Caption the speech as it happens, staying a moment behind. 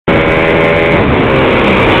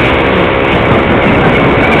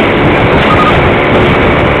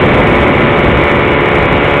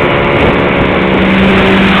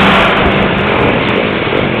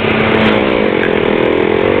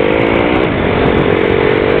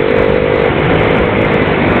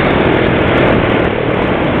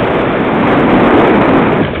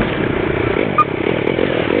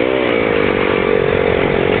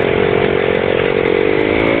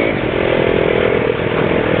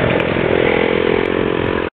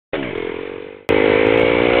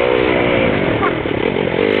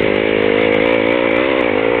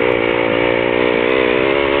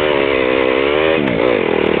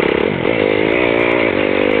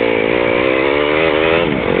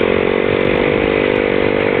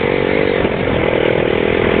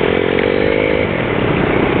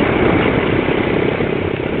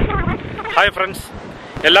Hi friends,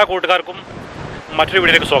 എല്ലാ കൂട്ടുകാർക്കും മറ്റൊരു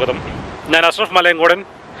വീഡിയോയിലേക്ക് സ്വാഗതം. ഞാൻ അഷ്റഫ് മലയങ്കോടൻ.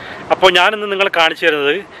 അപ്പോൾ ഞാനിന്ന് നിങ്ങളെ കാണിച്ചു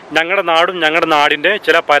തരുന്നത് ഞങ്ങളുടെ നാടും ഞങ്ങളുടെ നാടിൻ്റെ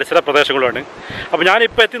ചില പരിസര പ്രദേശങ്ങളുമാണ്. അപ്പോൾ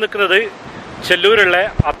ഞാനിപ്പോൾ എത്തി നിൽക്കുന്നത് ചെല്ലൂരുള്ള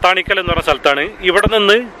അത്താണിക്കൽ എന്ന് പറഞ്ഞ സ്ഥലത്താണ്. ഇവിടെ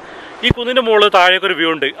നിന്ന് ഈ കുന്നിൻ്റെ മുകളിൽ താഴേക്കൊരു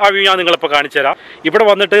വ്യൂ ഉണ്ട്. ആ വ്യൂ ഞാൻ നിങ്ങളിപ്പോൾ കാണിച്ചു തരാം. ഇവിടെ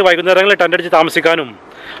വന്നിട്ട് വൈകുന്നേരങ്ങളിൽ ടെൻ്റടിച്ച് താമസിക്കാനും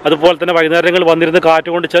അതുപോലെ തന്നെ വൈകുന്നേരങ്ങളിൽ വന്നിരുന്ന്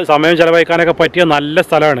കാറ്റുകൊണ്ട് സമയം ചിലവഴിക്കാനൊക്കെ പറ്റിയ നല്ല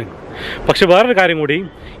സ്ഥലമാണ്. പക്ഷെ വേറൊരു കാര്യം കൂടി,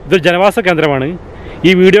 ഇതൊരു ജനവാസ കേന്ദ്രമാണ്.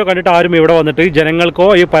 ഈ വീഡിയോ കണ്ടിട്ട് ആരും ഇവിടെ വന്നിട്ട് ജനങ്ങൾക്കോ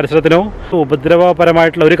ഈ പരിസരത്തിനോ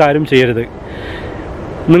ഉപദ്രവപരമായിട്ടുള്ള ഒരു കാര്യം ചെയ്യരുത്.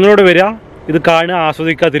 നിങ്ങളോട് വരിക, ഇത് കാണുക,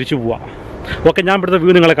 ആസ്വദിക്കുക, തിരിച്ചു പോവുക. ഓക്കെ, ഞാൻ ഇവിടുത്തെ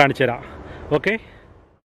വ്യൂ നിങ്ങളെ കാണിച്ചു തരാം. ഓക്കെ,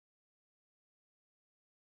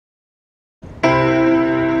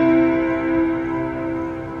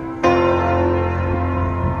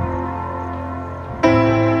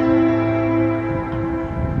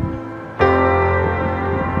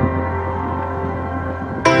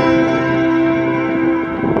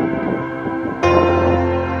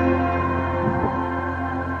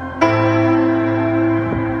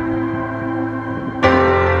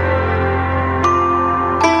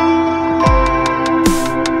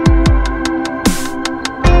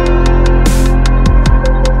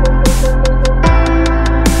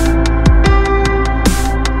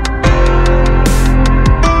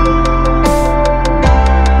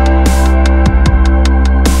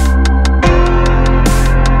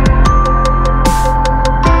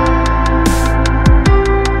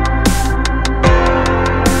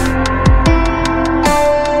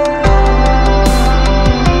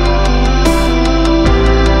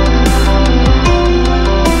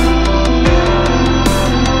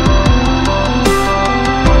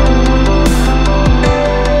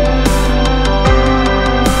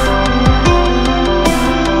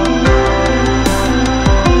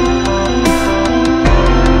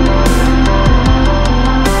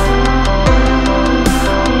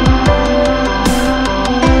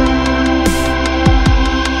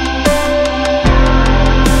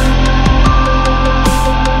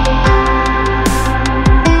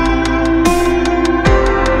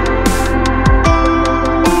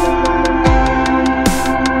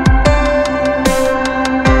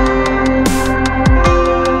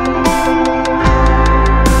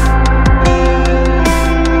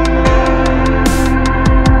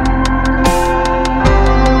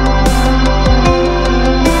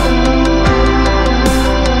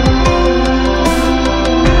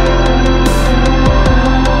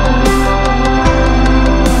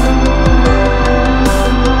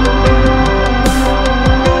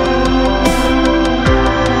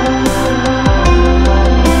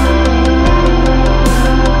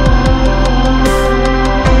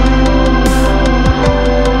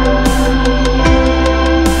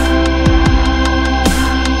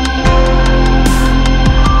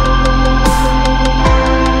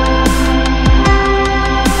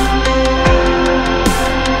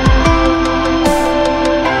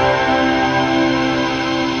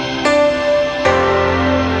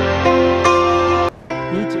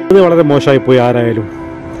 ഇത് വളരെ മോശമായിപ്പോയി ആരായാലും.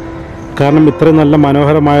 കാരണം ഇത്രയും നല്ല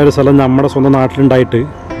മനോഹരമായൊരു സ്ഥലം നമ്മുടെ സ്വന്തം നാട്ടിലുണ്ടായിട്ട്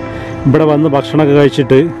ഇവിടെ വന്ന് ഭക്ഷണമൊക്കെ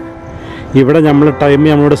കഴിച്ചിട്ട് ഇവിടെ നമ്മൾ ടൈം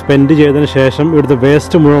നമ്മളിവിടെ സ്പെൻഡ് ചെയ്തതിന് ശേഷം ഇവിടുത്തെ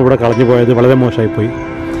വേസ്റ്റ് മുഴുവൻ ഇവിടെ കളഞ്ഞു പോയത് വളരെ മോശമായിപ്പോയി.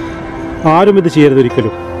 ആരും ഇത് ചെയ്യരുത്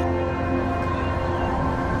ഒരിക്കലും.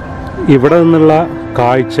 ഇവിടെ നിന്നുള്ള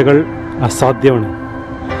കാഴ്ചകൾ അസാധ്യമാണ്,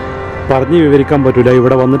 പറഞ്ഞ് വിവരിക്കാൻ പറ്റില്ല.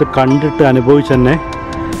 ഇവിടെ വന്നിട്ട് കണ്ടിട്ട് അനുഭവിച്ച് തന്നെ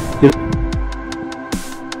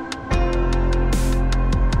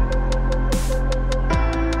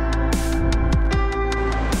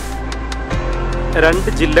രണ്ട്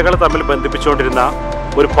ജില്ലകൾ തമ്മിൽ ബന്ധിപ്പിച്ചുകൊണ്ടിരുന്ന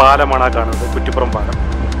ഒരു പാലമാണ് ആ കാണുന്നത്, കുറ്റിപ്പുറം പാലം.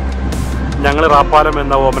 ഞങ്ങൾ റാപ്പാലം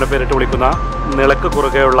എന്ന ഓമന പേരിട്ട് വിളിക്കുന്ന നിളക്ക്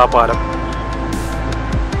കുറുകെയുള്ള പാലം.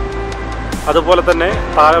 അതുപോലെ തന്നെ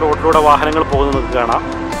താഴെ റോഡിലൂടെ വാഹനങ്ങൾ പോകുന്നത് കാണാം.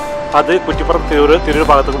 അത് കുറ്റിപ്പുറം തിരൂർ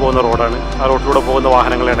ഭാഗത്തേക്ക് പോകുന്ന റോഡാണ്. ആ റോഡിലൂടെ പോകുന്ന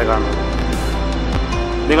വാഹനങ്ങളെയാണ് കാണുന്നത്.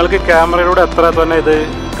 നിങ്ങൾക്ക് ക്യാമറയിലൂടെ എത്ര തന്നെ ഇത്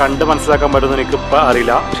കണ്ട് മനസ്സിലാക്കാൻ പറ്റുമെന്ന് എനിക്കിപ്പോൾ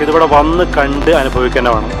അറിയില്ല. പക്ഷെ ഇതിവിടെ വന്ന് കണ്ട് അനുഭവിക്കാൻ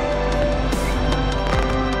വേണം.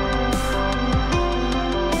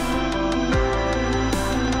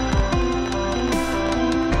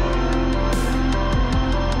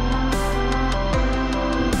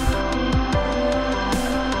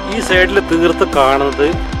 ഈ സൈഡിൽ തീർത്ത് കാണുന്നത്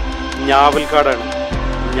ഞാവൽക്കാടാണ്.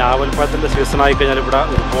 ഞാവൽപ്പഴത്തിൻ്റെ സീസണായി കഴിഞ്ഞാൽ ഇവിടെ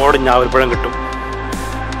ഒരുപാട് ഞാവൽപ്പഴം കിട്ടും.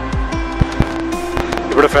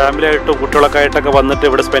 ഇവിടെ ഫാമിലി ആയിട്ടും കുട്ടികളൊക്കെ ആയിട്ടൊക്കെ വന്നിട്ട്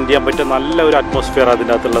ഇവിടെ സ്പെൻഡ് ചെയ്യാൻ പറ്റിയ നല്ല ഒരു അറ്റ്മോസ്ഫിയർ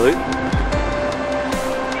അതിൻ്റെ അകത്തുള്ളത്.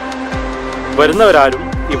 വരുന്നവരാരും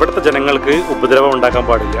ഇവിടുത്തെ ജനങ്ങൾക്ക് ഉപദ്രവം ഉണ്ടാക്കാൻ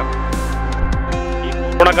പാടില്ല. ഈ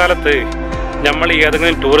കൊറോണക്കാലത്ത് നമ്മൾ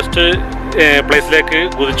ഏതെങ്കിലും ടൂറിസ്റ്റ് പ്ലേസിലേക്ക്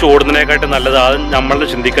കുതിച്ച് ഓടുന്നതിനേക്കായിട്ട് നല്ലത് അത് നമ്മളെ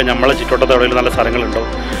ചിന്തിക്കുക. നമ്മളെ ചുറ്റോട്ടത്ത് എവിടെയെങ്കിലും നല്ല സ്ഥലങ്ങളുണ്ടോ,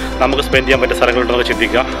 നമുക്ക് സ്പെൻഡ് ചെയ്യാൻ പറ്റിയ സ്ഥലങ്ങളുണ്ടോ എന്നൊക്കെ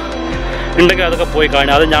ചിന്തിക്കുക. ഉണ്ടെങ്കിൽ അതൊക്കെ പോയി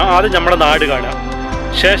കാണുക. ആദ്യം നമ്മുടെ നാട് കാണുക,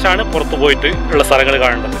 ശേഷമാണ് പുറത്ത് പോയിട്ട് ഉള്ള സ്ഥലങ്ങൾ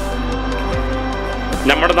കാണേണ്ടത്.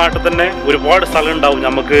 നമ്മുടെ നാട്ടിൽ തന്നെ ഒരുപാട് സ്ഥലം ഉണ്ടാവും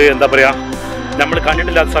നമുക്ക്, എന്താ പറയുക, നമ്മൾ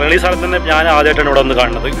കണ്ടിട്ടില്ലാത്ത സ്ഥലങ്ങൾ. ഈ സ്ഥലം തന്നെ ഞാൻ ആദ്യമായിട്ടാണ് ഇവിടെ വന്ന്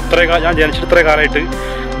കാണുന്നത്. ഞാൻ ജനിച്ചിട്ട് ഇത്രയും കാലമായിട്ട്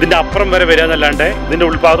ഇതിൻ്റെ അപ്പുറം വരെ വരിക എന്നല്ലാണ്ട് ഇതിൻ്റെ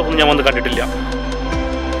ഉൾഭാഗത്തൊന്നും ഞാൻ വന്ന് കണ്ടിട്ടില്ല.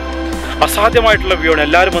 അസാധ്യമായിട്ടുള്ള വ്യൂ ആണ്,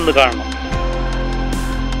 എല്ലാവരും വന്ന് കാണണം.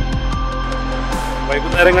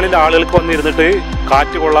 വൈകുന്നേരങ്ങളിൽ ആളുകൾക്ക് വന്നിരുന്നിട്ട്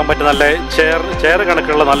കാറ്റ് കൊള്ളാൻ പറ്റുന്ന നല്ല ചെയർ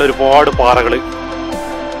കണക്കുള്ള നല്ല ഒരുപാട് പാറകൾ.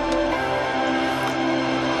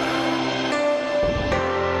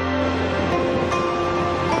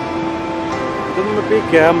 ഇതൊന്നും ഇപ്പോൾ ഈ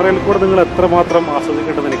ക്യാമറയിൽ കൂടെ നിങ്ങൾ എത്രമാത്രം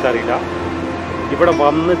ആസ്വദിക്കേണ്ടതെന്ന് എനിക്കറിയില്ല. ഇവിടെ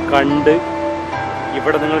വന്ന് കണ്ട്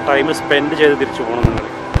ഇവിടെ നിങ്ങൾ ടൈം സ്പെൻഡ് ചെയ്ത് തിരിച്ചു പോകണം. നിങ്ങൾ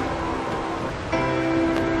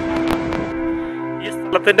ഈ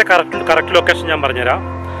സ്ഥലത്തിൻ്റെ കറക്റ്റ് ലൊക്കേഷൻ ഞാൻ പറഞ്ഞുതരാം.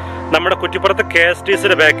 നമ്മുടെ കുറ്റിപ്പുറത്ത്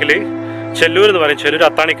KSTCയുടെ ബാക്കിൽ ചെല്ലൂർ എന്ന് പറയും, ചെല്ലൂർ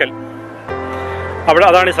അത്താണിക്കൽ,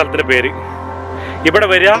 അതാണ് ഈ സ്ഥലത്തിൻ്റെ പേര്. ഇവിടെ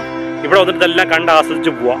വരിക, ഇവിടെ വന്നിട്ട് ഇതെല്ലാം കണ്ട്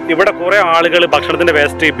ആസ്വദിച്ച് പോവാം. ഇവിടെ കുറേ ആളുകൾ ഭക്ഷണത്തിൻ്റെ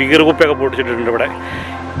വേസ്റ്റ്, ബീർ കുപ്പിയൊക്കെ പൊട്ടിച്ചിട്ടുണ്ട്. ഇവിടെ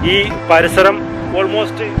ഈ പരിസരം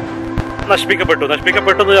ഓൾമോസ്റ്റ് നശിപ്പിക്കപ്പെട്ടു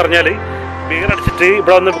എന്ന് പറഞ്ഞാൽ ബീർ അടിച്ചിട്ട്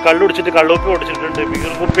ഇവിടെ വന്ന് കള്ളുടിച്ചിട്ട് കള്ളുകുപ്പി പൊട്ടിച്ചിട്ടുണ്ട്, ബീർ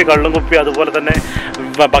കുപ്പി, കള്ളും കുപ്പി, അതുപോലെ തന്നെ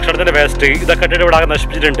ഭക്ഷണത്തിൻ്റെ വേസ്റ്റ്, ഇതൊക്കെ ഇട്ടിട്ട് ഇവിടെ ആകെ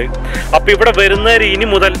നശിപ്പിച്ചിട്ടുണ്ട്. അപ്പോൾ ഇവിടെ വരുന്നവർ ഇനി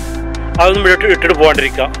മുതൽ അതൊന്നും ഇട്ടിട്ട്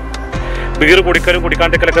പോകാണ്ടിരിക്കുക. ബീർ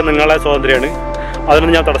കുടിക്കാണ്ടിരിക്കലൊക്കെ നിങ്ങളെ സ്വാതന്ത്ര്യമാണ്,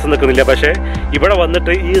 അതിനൊന്നും ഞാൻ തടസ്സം നിൽക്കുന്നില്ല. പക്ഷേ ഇവിടെ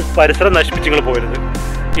വന്നിട്ട് ഈ പരിസരം നശിപ്പിച്ച് നിങ്ങൾ പോരുത്.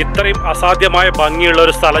 ഇത്രയും അസാധ്യമായ ഭംഗിയുള്ള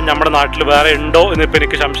ഒരു സ്ഥലം നമ്മുടെ നാട്ടിൽ വേറെ ഉണ്ടോ എന്നിപ്പോൾ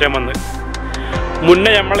എനിക്ക് സംശയം വന്ന്.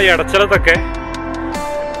 മുന്നേ നമ്മൾ ഈ ഇടച്ചലത്തൊക്കെ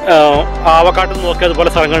ആവക്കാട്ടിൽ നിന്ന് നോക്കി അതുപോലെ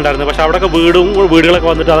സ്ഥലങ്ങളുണ്ടായിരുന്നു. പക്ഷെ അവിടെയൊക്കെ വീടുകളൊക്കെ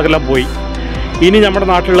വന്നിട്ട് അതെല്ലാം പോയി. ഇനി നമ്മുടെ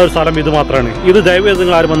നാട്ടിലുള്ള ഒരു സ്ഥലം ഇത് മാത്രമാണ്. ഇത് ദയവ്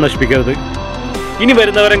നിങ്ങൾ ആരും വന്ന് നശിപ്പിക്കരുത്. ഇനി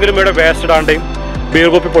വരുന്നവരെങ്കിലും ഇവിടെ വേസ്റ്റ് ഇടാണ്ടെയും ബീർ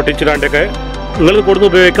കോപ്പി പൊട്ടിച്ചിടാണ്ടൊക്കെ നിങ്ങൾ കൂടുതൽ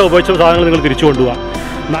ഉപയോഗിച്ച സാധനങ്ങൾ നിങ്ങൾ തിരിച്ചു കൊണ്ടുപോകാം.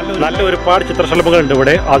 നല്ല ഒരുപാട് ചിത്രശലഭങ്ങളുണ്ട്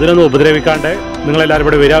ഇവിടെ. അതിനൊന്നും ഉപദ്രവിക്കാണ്ട് നിങ്ങളെല്ലാവരും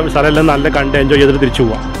ഇവിടെ വരിക, സ്ഥലമെല്ലാം നല്ല കണ്ട് എൻജോയ് ചെയ്തിട്ട് തിരിച്ചു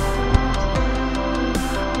പോവാം.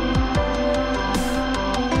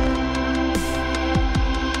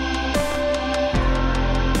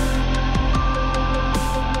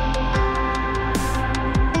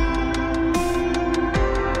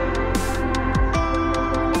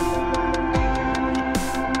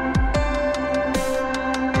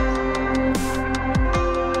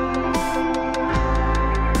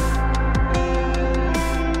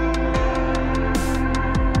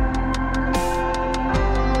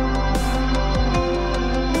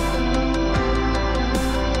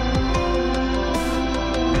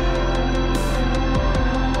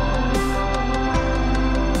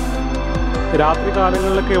 രാത്രി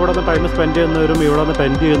കാലങ്ങളിലൊക്കെ ഇവിടെ നിന്ന് ടൈം സ്പെൻഡ് ചെയ്യുന്നവരും ഇവിടെ നിന്ന്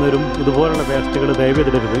ടെൻറ്റ് ചെയ്യുന്നവരും ഇതുപോലുള്ള വേസ്റ്റുകൾ ദയവ്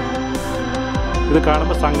ചെയ്തിടരുത്. ഇത്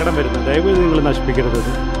കാണുമ്പോൾ സങ്കടം വരുന്നത്. ദയവ് ചെയ്ത് നിങ്ങൾ നശിപ്പിക്കരുത്.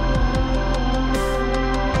 ഇത്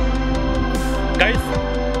ഗൈസ്,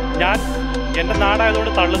 ഞാൻ എൻ്റെ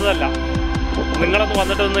നാടായതുകൊണ്ട് തള്ളുന്നതല്ല, നിങ്ങളൊന്ന്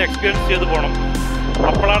വന്നിട്ടൊന്ന് എക്സ്പീരിയൻസ് ചെയ്ത് പോകണം.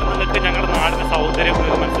 അപ്പോഴാണ് നിങ്ങൾക്ക് ഞങ്ങളുടെ നാടിൻ്റെ സൗന്ദര്യം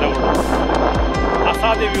മനസ്സിലാവുള്ളൂ.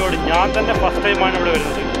 അസാധ്യ വ്യൂയോട് ഞാൻ തന്നെ ഫസ്റ്റ് ടൈമാണ് ഇവിടെ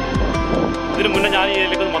വരുന്നത്. ഇതിന് മുന്നേ ഞാൻ ഈ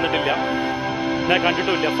ഏരിയയിലേക്കൊന്നും വന്നിട്ടില്ല, ഞാൻ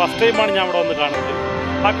കണ്ടിട്ടുമില്ല. ഫസ്റ്റ് ടൈമാണ് ഞാൻ ഇവിടെ വന്ന് കാണുന്നത്.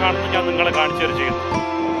 ആ കാണുന്നത് ഞാൻ നിങ്ങളെ കാണിച്ചു തരും ചെയ്യുന്നു.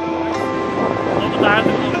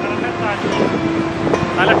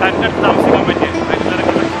 നല്ല ടെൻ്റെടുത്ത് താമസിക്കാൻ പറ്റിയ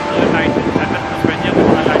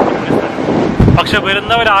പക്ഷെ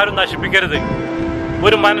വരുന്നവരാരും നശിപ്പിക്കരുത്.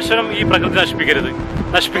 ഒരു മനുഷ്യനും ഈ പ്രകൃതി നശിപ്പിക്കരുത്.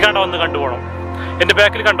 നശിപ്പിക്കാണ്ട് വന്ന് കണ്ടുപോകണം. എൻ്റെ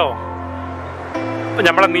ബാക്കിൽ കണ്ടോ,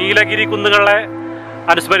 നമ്മളെ നീലഗിരി കുന്നുകളെ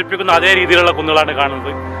അനുസ്മരിപ്പിക്കുന്ന അതേ രീതിയിലുള്ള കുന്നുകളാണ്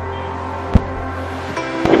കാണുന്നത്.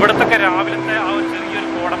 ഇവിടത്തൊക്കെ രാവിലത്തെ ആ ഒരു ചെറിയൊരു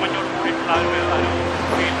കോടമഞ്ഞോട് കൂടിയിട്ടുള്ള ആ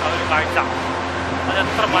ഒരു കാഴ്ച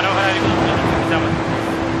അതെത്ര മനോഹരമായിരിക്കും ചിന്തിച്ചാൽ മതി.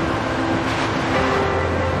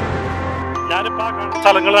 ഞാനിപ്പോൾ ആ കാണുന്ന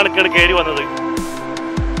സ്ഥലങ്ങളാണ് കയറി വന്നത്.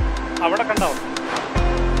 അവിടെ കണ്ടോ,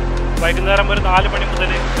 വൈകുന്നേരം ഒരു 4 മണി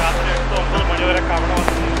മുതൽ രാത്രി 8-9 മണി വരെയൊക്കെ അവിടെ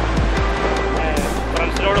വന്നിട്ട്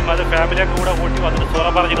ഫ്രണ്ട്സിനോടും അത് ഫാമിലിയൊക്കെ കൂടെ കൂട്ടി വന്നിട്ട് സോറ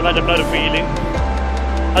പറഞ്ഞിരുന്നാൽ കിട്ടുന്ന ഒരു ഫീല്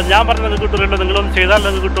അത് ഞാൻ പറഞ്ഞത് നിങ്ങൾക്ക് കിട്ടുള്ളൂ. നിങ്ങളൊന്നും ചെയ്താലേ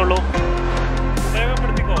നിങ്ങൾക്ക് കിട്ടുള്ളൂ.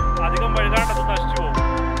 ഉപയോഗപ്പെടുത്തിക്കോ, അധികം വഴുകാണ്ടത് നശിച്ചു പോകും.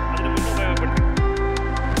 അതിന് മുന്നേ ഉപയോഗപ്പെടുത്തി.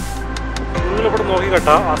 നിങ്ങളിവിടെ നോക്കി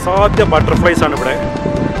കേട്ടാ അസാധ്യ ബട്ടർഫ്ലൈസ് ആണ് ഇവിടെ.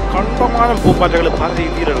 കണ്ടമാനം പൂമ്പാറ്റകൾ പല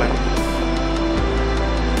രീതിയിലുള്ള.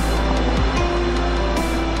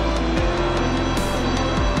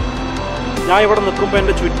 ഞാൻ ഇവിടെ നിൽക്കുമ്പോൾ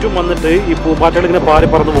എൻ്റെ ചുറ്റും വന്നിട്ട് ഈ പൂമ്പാറ്റകൾ ഇങ്ങനെ പാറി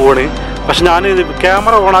പറന്ന് പോവാണ്. പക്ഷെ ഞാൻ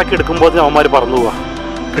ക്യാമറ ഓണാക്കി എടുക്കുമ്പോൾ അവന്മാർ പറന്നു പോവാ,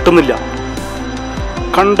 കിട്ടുന്നില്ല.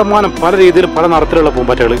 കണ്ടമാനം പല രീതിയിലും പല നിറത്തിലുള്ള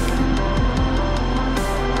പൂമ്പാറ്റകൾ.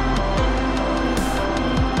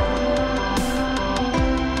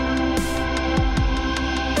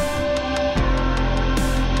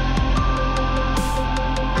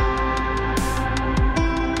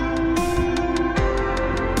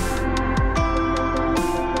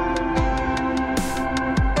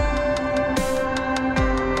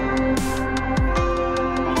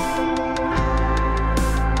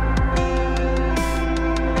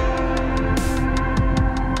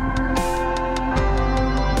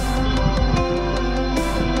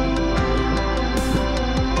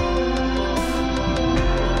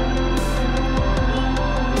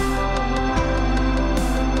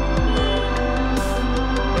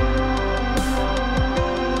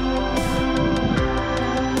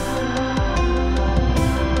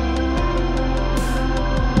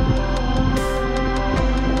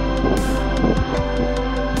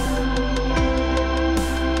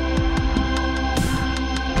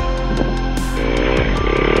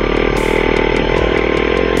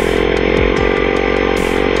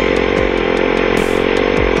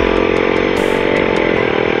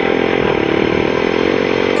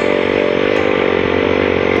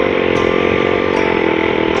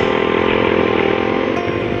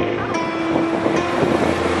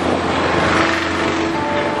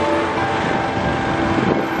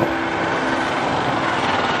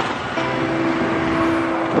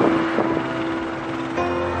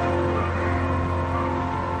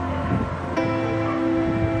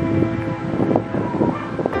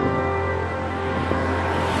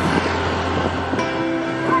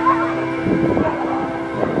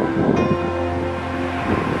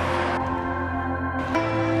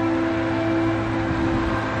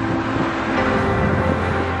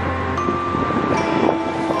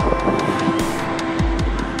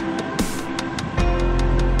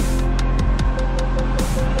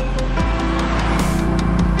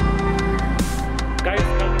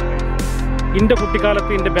 എൻ്റെ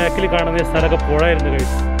കുട്ടിക്കാലത്ത് എൻ്റെ ബാക്കിൽ കാണുന്ന സ്ഥലമൊക്കെ പുഴയായിരുന്നു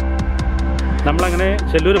കഴിച്ചു. നമ്മളങ്ങനെ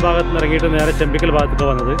ചെല്ലൂർ ഭാഗത്ത് നിന്ന് ഇറങ്ങിയിട്ട് നേരെ ചെമ്പിക്കൽ ഭാഗത്തേക്ക്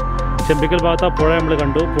വന്നത്. ചെമ്പിക്കൽ ഭാഗത്ത് ആ പുഴ നമ്മൾ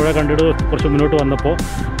കണ്ടു. പുഴ കണ്ടിട്ട് കുറച്ച് മുന്നോട്ട് വന്നപ്പോൾ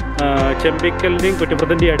ചെമ്പിക്കലിൻ്റെയും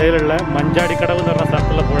കുറ്റിപ്പുറത്തിൻ്റെയും ഇടയിലുള്ള മഞ്ചാടിക്കടവ് എന്ന് പറഞ്ഞ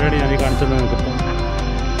സ്ഥലത്തുള്ള പുഴയാണ് ഞാൻ കാണിച്ചത് നിങ്ങൾക്കിപ്പോൾ.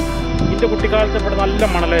 എൻ്റെ കുട്ടിക്കാലത്ത് ഇവിടെ നല്ല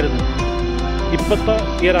മണലായിരുന്നു. ഇപ്പോഴത്തെ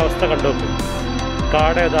ഈ ഒരു അവസ്ഥ കണ്ടു.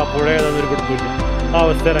 കാടേതാ പുഴ ഏതാന്നൊരു പിടുത്തില്ല. ആ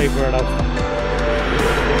അവസ്ഥയിലായി പുഴയുടെ അവസ്ഥ.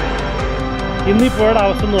 ഇന്ന് ഈ പുഴയുടെ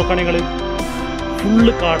അവസ്ഥ നോക്കുകയാണെങ്കിൽ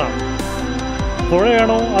ഫുള്ള് കാടാണ്.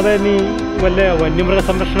 പുഴയാണോ അതെ നീ വല്ല വന്യമൃഗ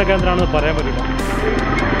സംരക്ഷണ കേന്ദ്രമാണെന്ന് പറയാൻ പറ്റില്ല.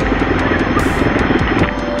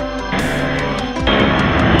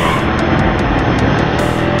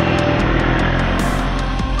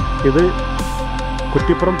 ഇത്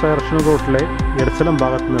കുറ്റിപ്പുറം പേർഷൻ റോട്ടിലെ എരച്ചലം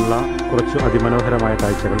ഭാഗത്തു നിന്നുള്ള കുറച്ച് അതിമനോഹരമായ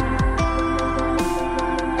കാഴ്ചകൾ.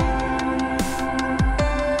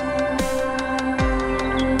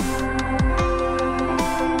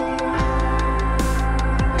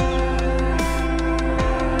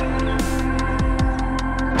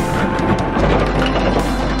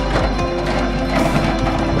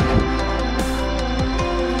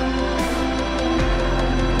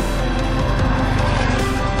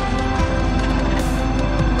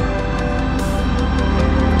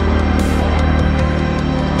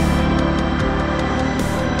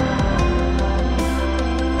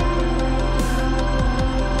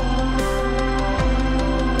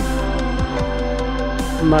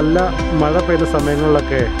 നല്ല മഴ പെയ്യുന്ന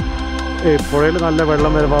സമയങ്ങളിലൊക്കെ പുഴയിൽ നല്ല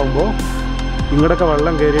വെള്ളം വരവാകുമ്പോൾ ഇങ്ങോട്ടൊക്കെ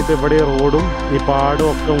വെള്ളം കയറിയിട്ട് ഇവിടെ റോഡും ഈ പാടും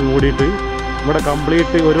ഒക്കെ മൂടിയിട്ട് ഇവിടെ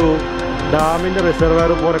കംപ്ലീറ്റ് ഒരു ഡാമിൻ്റെ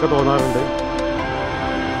റിസർവയർ പോലൊക്കെ തോന്നാറുണ്ട്.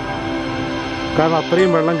 കാരണം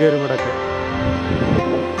അത്രയും വെള്ളം കയറും ഇവിടെയൊക്കെ.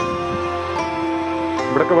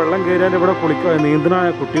 ഇവിടെയൊക്കെ വെള്ളം കയറിയാൽ ഇവിടെ നീന്തനായ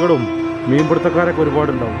കുട്ടികളും മീൻപിടുത്തക്കാരൊക്കെ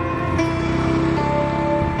ഒരുപാടുണ്ടാവും.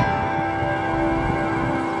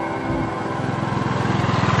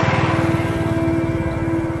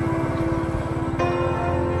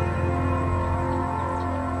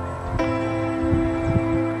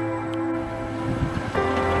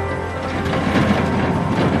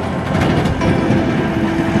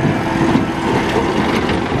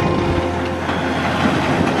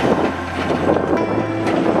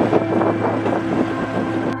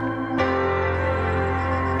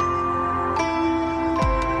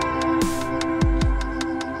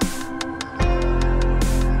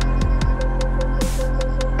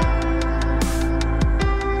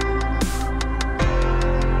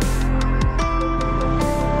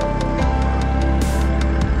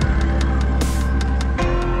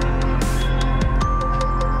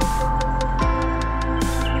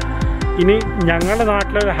 ഇനി ഞങ്ങളുടെ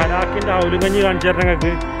നാട്ടിലെ ഹലാക്കിൻ്റെ ഔലുകഞ്ഞി കാണിച്ചു തരണം.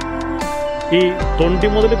 ഞങ്ങൾക്ക് ഈ തൊണ്ടി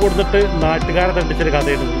മുതൽ കൊടുത്തിട്ട് നാട്ടുകാരെ തണ്ടിച്ചൊരു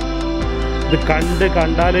കഥയാണ്. ഇത്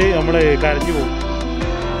കണ്ടാൽ നമ്മൾ കരഞ്ഞു പോകും.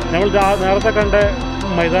 നമ്മൾ നേരത്തെ കണ്ട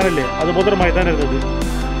മൈതാനല്ലേ, അതുപോലൊരു മൈതാനായിരുന്നത്.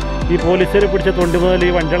 ഈ പോലീസുകാർ പിടിച്ച തൊണ്ടി മുതൽ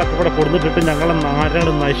ഈ വണ്ടികളൊക്കെ ഇവിടെ കൊടുത്തിട്ടിട്ട് ഞങ്ങളെ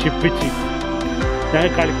നാരങ്ങൾ നശിപ്പിച്ച്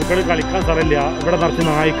ഞങ്ങൾ കുട്ടികൾ കളിക്കാൻ സ്ഥലമില്ല. ഇവിടെ നിറച്ച്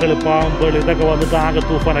നായ്ക്കൾ പാമ്പുകൾ ഇതൊക്കെ വന്നിട്ട് ആകെ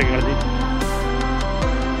തൂഫാനാക്കി കളഞ്ഞ്.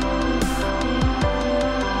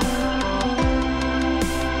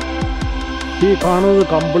 ഈ കാണുന്നത്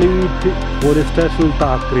കംപ്ലീറ്റ് പോലീസ് സ്റ്റേഷനിലത്തെ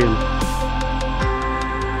ആക്രിയാണ്.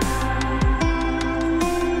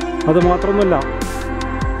 അത് മാത്രമൊന്നുമല്ല,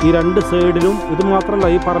 ഈ രണ്ട് സൈഡിലും ഇത് മാത്രമല്ല,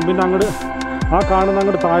 ഈ പറമ്പിൻ്റെ അങ്ങോട്ട് ആ കാണുന്ന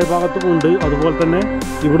അങ്ങോട്ട് താഴ്ഭാഗത്തും ഉണ്ട്, അതുപോലെ തന്നെ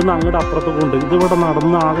ഇവിടുന്ന് അങ്ങോട്ട് അപ്പുറത്തും ഉണ്ട്. ഇതിവിടെ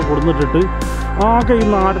നടന്ന് ആകെ കൊടുന്നിട്ടിട്ട് ആകെ ഈ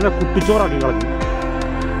നാടിനെ കുട്ടിച്ചോറാക്കി കളഞ്ഞു.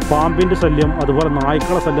 പാമ്പിൻ്റെ ശല്യം, അതുപോലെ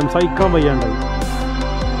നായ്ക്കളെ ശല്യം സഹിക്കാൻ വയ്യാണ്ടായി.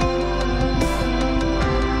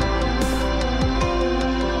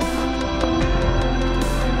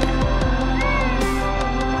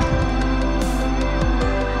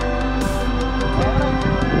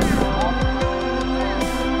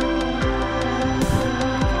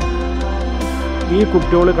 ഈ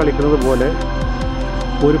കുട്ടികൾ കളിക്കുന്നത് പോലെ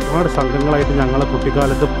ഒരുപാട് സംഘങ്ങളായിട്ട് ഞങ്ങളെ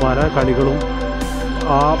കുട്ടിക്കാലത്ത് പല കളികളും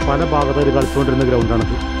ആ പല ഭാഗത്ത് കളിച്ചുകൊണ്ടിരുന്ന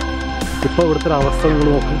ഗ്രൗണ്ടാണിത്. ഇപ്പോൾ ഇവിടുത്തെ അവസ്ഥ നിങ്ങൾ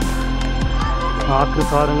നോക്കും.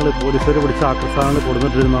 ആക്രിസാധനങ്ങൾ പോലീസുകാർ പിടിച്ച ആക്രിസാധനങ്ങൾ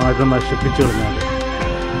കൊടുത്തിട്ടിരുന്ന ആരും നശിപ്പിച്ചു കളഞ്ഞാൽ.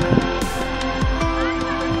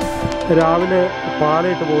 രാവിലെ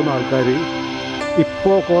പാലായിട്ട് പോകുന്ന ആൾക്കാർ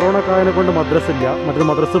ഇപ്പോൾ കൊറോണ കായനെ കൊണ്ട് മദ്രസില്ല, മറ്റൊരു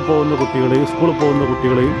മദ്രസിൽ പോകുന്ന കുട്ടികൾ, സ്കൂളിൽ പോകുന്ന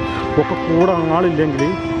കുട്ടികൾ ഒക്കെ കൂടെ ആളില്ലെങ്കിൽ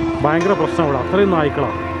ഭയങ്കര പ്രശ്നമാണ്. അത്രയും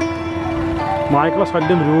നായ്ക്കളെ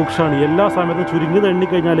ശല്യം രൂക്ഷമാണ്. എല്ലാ സമയത്തും ചുരുങ്ങിയത്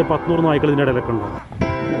എണ്ണിക്കഴിഞ്ഞാൽ 100 നായ്ക്കൾ ഇതിൻ്റെ ഇടയിലൊക്കെ ഉണ്ടാവും.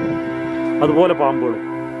 അതുപോലെ പാമ്പുകൾ.